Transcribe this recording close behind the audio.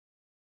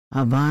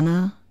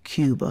Havana,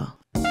 Cuba.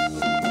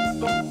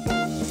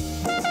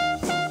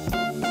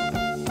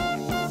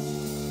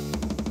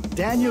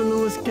 Daniel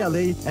Lewis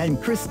Kelly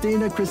and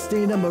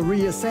Christina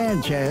Maria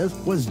Sanchez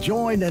was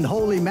joined in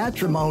holy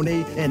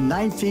matrimony in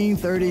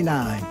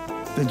 1939.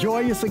 The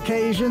joyous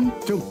occasion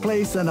took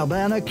place in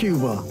Havana,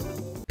 Cuba.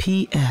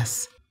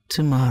 P.S.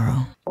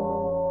 Tomorrow.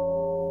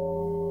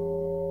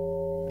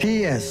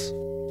 P.S.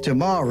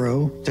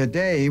 Tomorrow,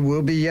 today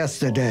will be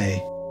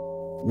yesterday.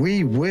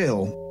 We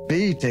will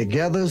be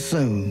together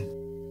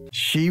soon.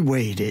 She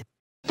waited.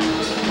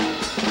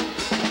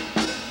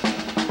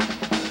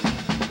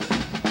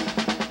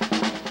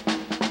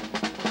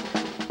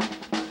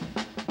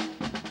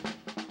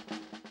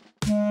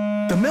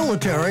 The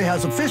military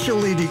has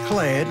officially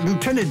declared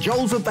Lieutenant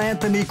Joseph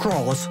Anthony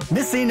Cross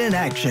missing in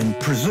action,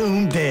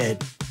 presumed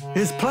dead.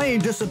 His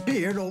plane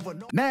disappeared over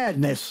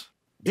madness.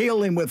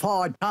 Dealing with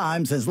hard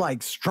times is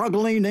like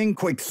struggling in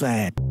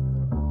quicksand.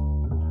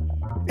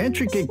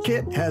 Intricate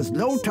Kitt has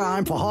no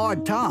time for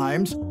hard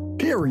times,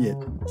 period.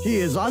 He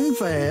is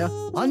unfair,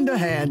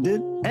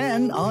 underhanded,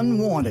 and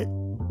unwanted.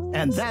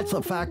 And that's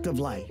a fact of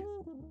life.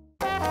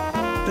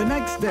 The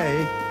next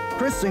day,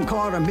 Chris and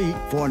Carter meet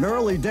for an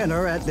early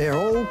dinner at their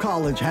old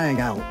college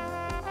hangout,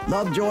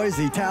 Lovejoy's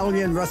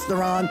Italian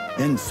restaurant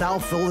in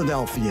South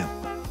Philadelphia.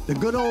 The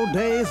good old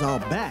days are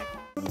back.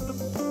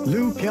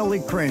 Lou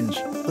Kelly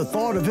cringed. The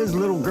thought of his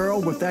little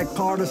girl with that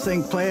Carter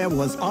Sinclair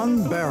was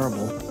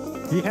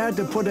unbearable. He had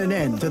to put an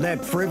end to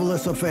that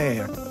frivolous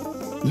affair.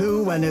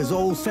 Lou and his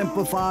old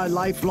simplified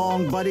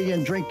lifelong buddy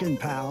and drinking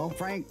pal,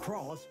 Frank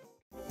Cross,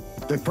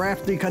 the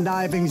crafty,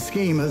 conniving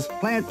schemers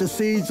plant the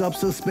seeds of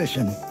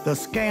suspicion. The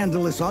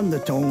scandalous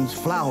undertones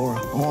flower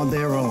on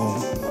their own.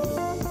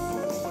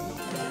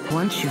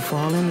 Once you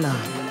fall in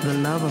love, the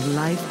Love of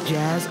Life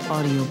Jazz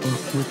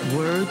audiobook with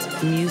words,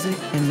 music,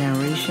 and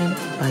narration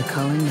by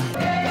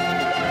Cullen.